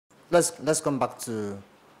let's come back to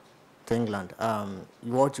England.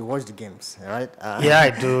 You watch the games, right? Yeah, I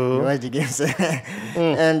do. You watch the games,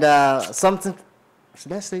 and something,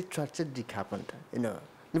 should I say, tragic happened. You know,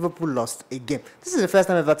 Liverpool lost a game. This is the first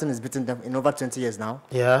time Everton has beaten them in over 20 years now.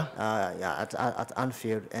 Yeah. At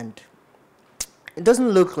Anfield, and it doesn't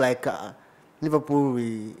look like Liverpool.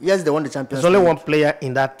 Yes, they won the Champions There's only League. one player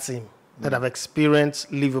in that team that have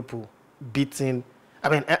experienced Liverpool beating. I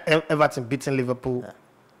mean, Everton beating Liverpool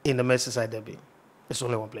in the Merseyside derby. It's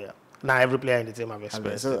only one player. Now every player in the team have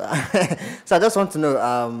experienced. So, so I just want to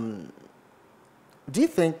know, do you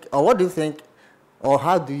think, or what do you think, or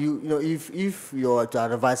how do you, if you're to a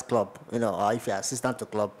revised club, or if you're assistant to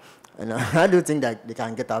club, how do you think that they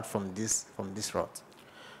can get out from this route?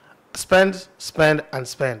 Spend, and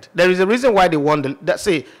spend. There is a reason why they won.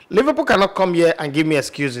 Say, Liverpool cannot come here and give me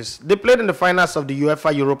excuses. They played in the finals of the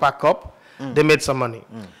UEFA Uropa Cup. They made some money.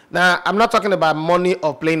 Now, I'm not talking about money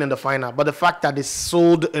of playing in the final, but the fact that they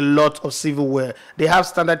sold a lot of silverware. They have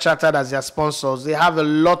Standard Chartered as their sponsors. They have a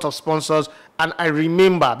lot of sponsors. And I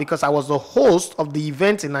remember, because I was the host of the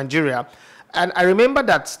event in Nigeria, and I remember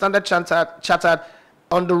that Standard Chartered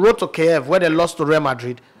on the road to Kiev, where they lost to Real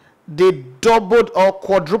Madrid, they doubled or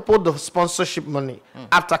quadrupled the sponsorship money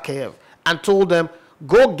after Kiev and told them,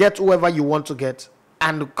 go get whoever you want to get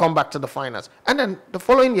and come back to the finals. And then the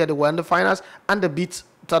following year, they were in the finals and they beat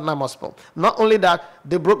Tottenham Hotspurs. Not only that,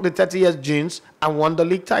 they broke the 30 years jinx and won the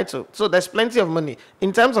league title. So there's plenty of money.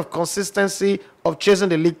 In terms of consistency of chasing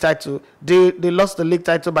the league title, they lost the league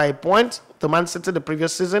title by a point to Man City the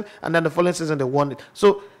previous season, and then the following season they won it.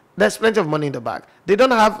 So there's plenty of money in the bag. They don't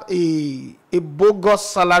have a bogus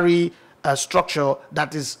salary structure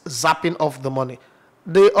that is zapping off the money.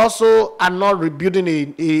 They also are not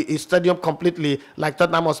rebuilding a stadium completely like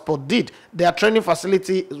Tottenham Hotspur did. Their training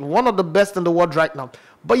facility is one of the best in the world right now.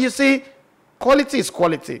 But you see, quality is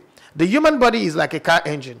quality. The human body is like a car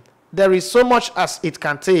engine. There is so much as it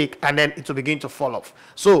can take, and then it will begin to fall off.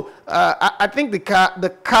 So I think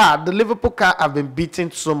the Liverpool car have been beaten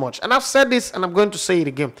so much. And I've said this, and I'm going to say it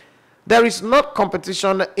again. There is not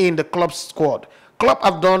competition in the club squad. Club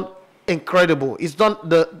have done incredible. It's done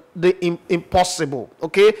the impossible.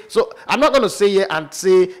 Okay, so I'm not going to say here and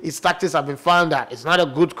say his tactics have been found that it's not a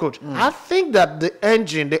good coach. I think that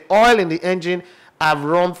the oil in the engine have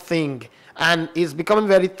run thin, and it's becoming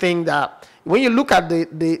very thin. That when you look at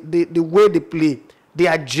the way they play, they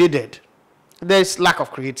are jaded. There's lack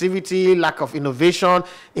of creativity, lack of innovation,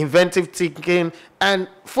 inventive thinking, and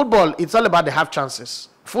football. It's all about the half chances.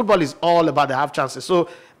 Football is all about the half chances. So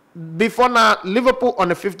before now, Liverpool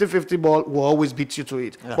on a 50-50 ball will always beat you to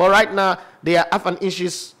it. Yeah. But right now, they are half an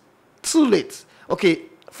inch too late. Okay,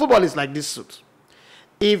 football is like this suit.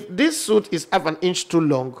 If this suit is half an inch too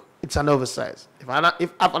long, it's an oversize.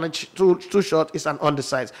 If half an inch too short, it's an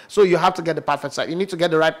undersize. So you have to get the perfect size. You need to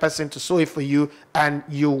get the right person to sew it for you, and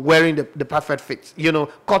you're wearing the perfect fit.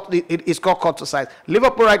 It's called cut to size.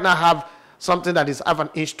 Liverpool right now have something that is half an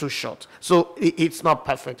inch too short. So it's not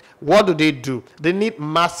perfect. What do? They need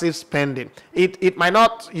massive spending. It might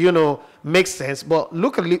not, make sense, but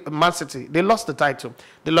look at Man City. They lost the title.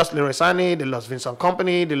 They lost Leroy Sané, they lost Vincent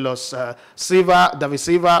Kompany, they lost David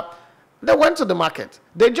Silva. They went to the market.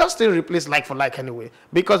 They just didn't replace like for like anyway,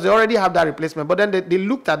 because they already have that replacement. But then they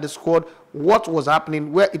looked at the squad, what was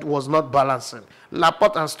happening, where it was not balancing.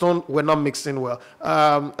 Laporte and Stone were not mixing well.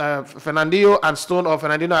 Fernandinho and Stone, or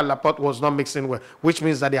Fernandinho and Laporte was not mixing well, which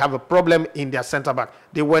means that they have a problem in their center back.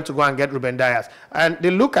 They went to go and get Ruben Dias. And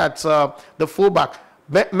they look at the fullback.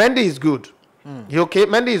 Mendy is good. Okay,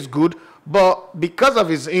 Mendy is good, but because of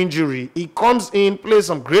his injury, he comes in, plays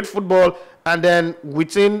some great football, and then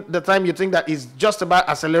within the time you think that he's just about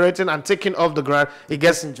accelerating and taking off the ground, he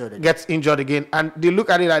gets injured again. And they look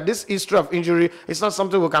at it like this history of injury, it's not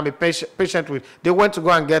something we can be patient with. They went to go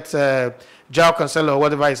and get João Cancelo, or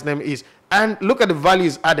whatever his name is. And look at the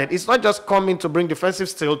values added. It's not just coming to bring defensive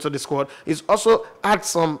skill to the squad. It's also add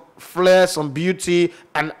some flair, some beauty,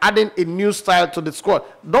 and adding a new style to the squad.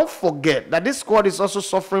 Don't forget that this squad is also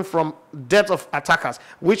suffering from dearth of attackers,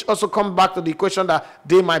 which also comes back to the equation that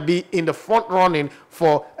they might be in the front running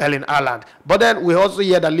for Erling Haaland. But then we also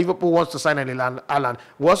hear that Liverpool wants to sign Erling Haaland.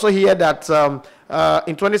 We also hear that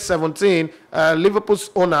in 2017, Liverpool's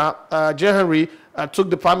owner, Thierry Henry, took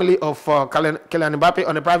the family of Kylian Mbappe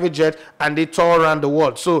on a private jet, and they toured around the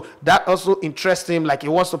world. So that also interests him, like he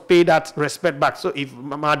wants to pay that respect back. So if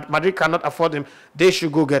Madrid cannot afford him, they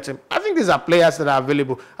should go get him. I think these are players that are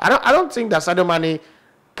available. I don't think that Sadio Mane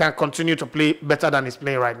can continue to play better than he's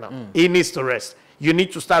playing right now. He needs to rest. you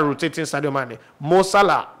need to start rotating Sadio Mane. Mo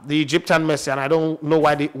Salah, the Egyptian Messi, and I don't know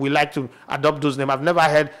why we like to adopt those names. I've never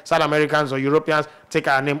heard South Americans or Europeans take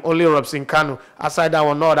our name. Only Robson Kanu. Aside that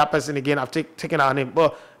one, no other person again, I've taken our name.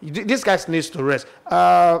 But this guy needs to rest.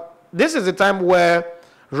 This is the time where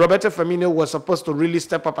Roberto Firmino was supposed to really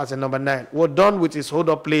step up as a number 9. We're done with his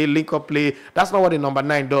hold-up play, link-up play. That's not what a number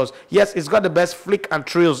 9 does. Yes, he's got the best flick and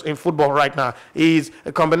trills in football right now. He's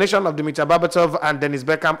a combination of Dimitar Berbatov and Dennis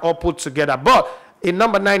Beckham all put together. But a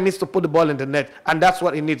number 9 needs to put the ball in the net, and that's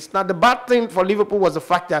what he needs. Now, the bad thing for Liverpool was the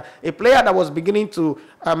fact that a player that was beginning to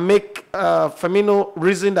make Firmino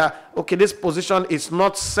reason that, okay, this position is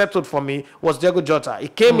not settled for me, was Diego Jota. He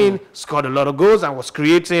came in, scored a lot of goals, and was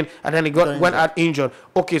creating, and then he went out injured.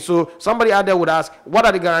 Okay, so somebody out there would ask, what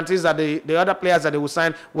are the guarantees that the other players that they will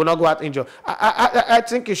sign will not go out injured? I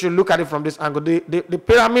think you should look at it from this angle. The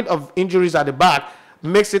pyramid of injuries at the back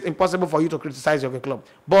makes it impossible for you to criticize your club.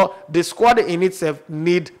 But the squad in itself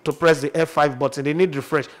need to press the F5 button. They need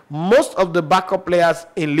refresh. Most of the backup players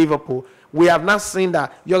in Liverpool, we have not seen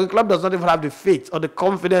that your club does not even have the faith or the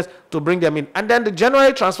confidence to bring them in. And then the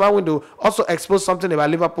January transfer window also exposed something about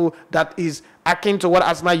Liverpool that is akin to what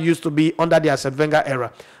Arsenal used to be under the Arsene Wenger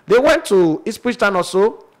era. They went to Ipswich Town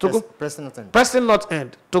also to go Preston North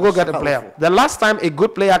End to go get a player. The last time a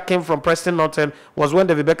good player came from Preston North End was when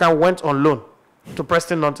David Beckham went on loan to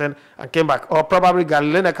Preston North End and came back, or probably Gary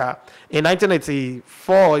Lineker in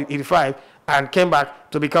 1984-85 and came back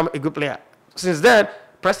to become a good player. Since then,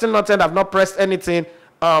 Preston North End have not pressed anything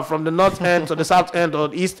from the North End to the South End or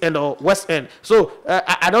the East End or West End. So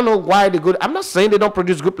I don't know why the good. I'm not saying they don't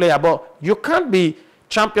produce good player, but you can't be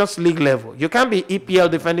Champions League level. You can't be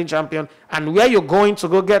EPL defending champion, and where you're going to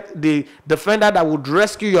go get the defender that would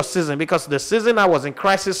rescue your season, because the season I was in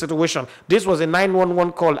crisis situation. This was a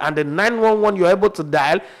 911 call, and the 911 you're able to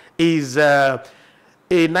dial is a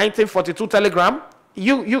 1942 telegram.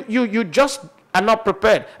 You just are not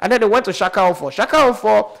prepared. And then they went to Shaka 04. Shaka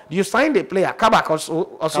 04, you signed a player. Kabak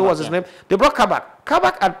also was his name. They brought Kabak.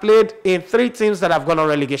 Kabak had played in 3 teams that have gone on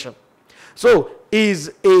relegation. So he's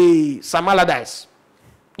a Sam Allardyce.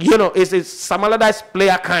 You know, it's a Sam Allardyce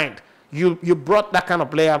player kind. You brought that kind of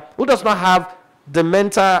player who does not have the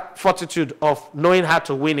mental fortitude of knowing how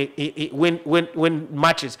to win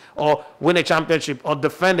matches or win a championship or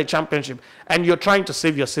defend a championship, and you're trying to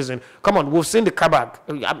save your season. Come on, we've seen the Kabak.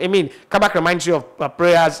 I mean, Kabak reminds you of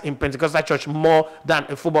prayers in Pentecostal church more than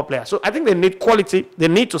a football player. So I think they need quality. They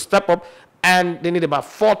need to step up, and they need about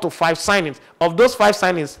 4 to 5 signings. Of those 5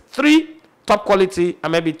 signings, 3 top quality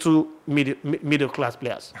and maybe 2 middle class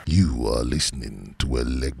players. You are listening to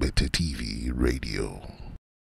Elegbete TV Radio.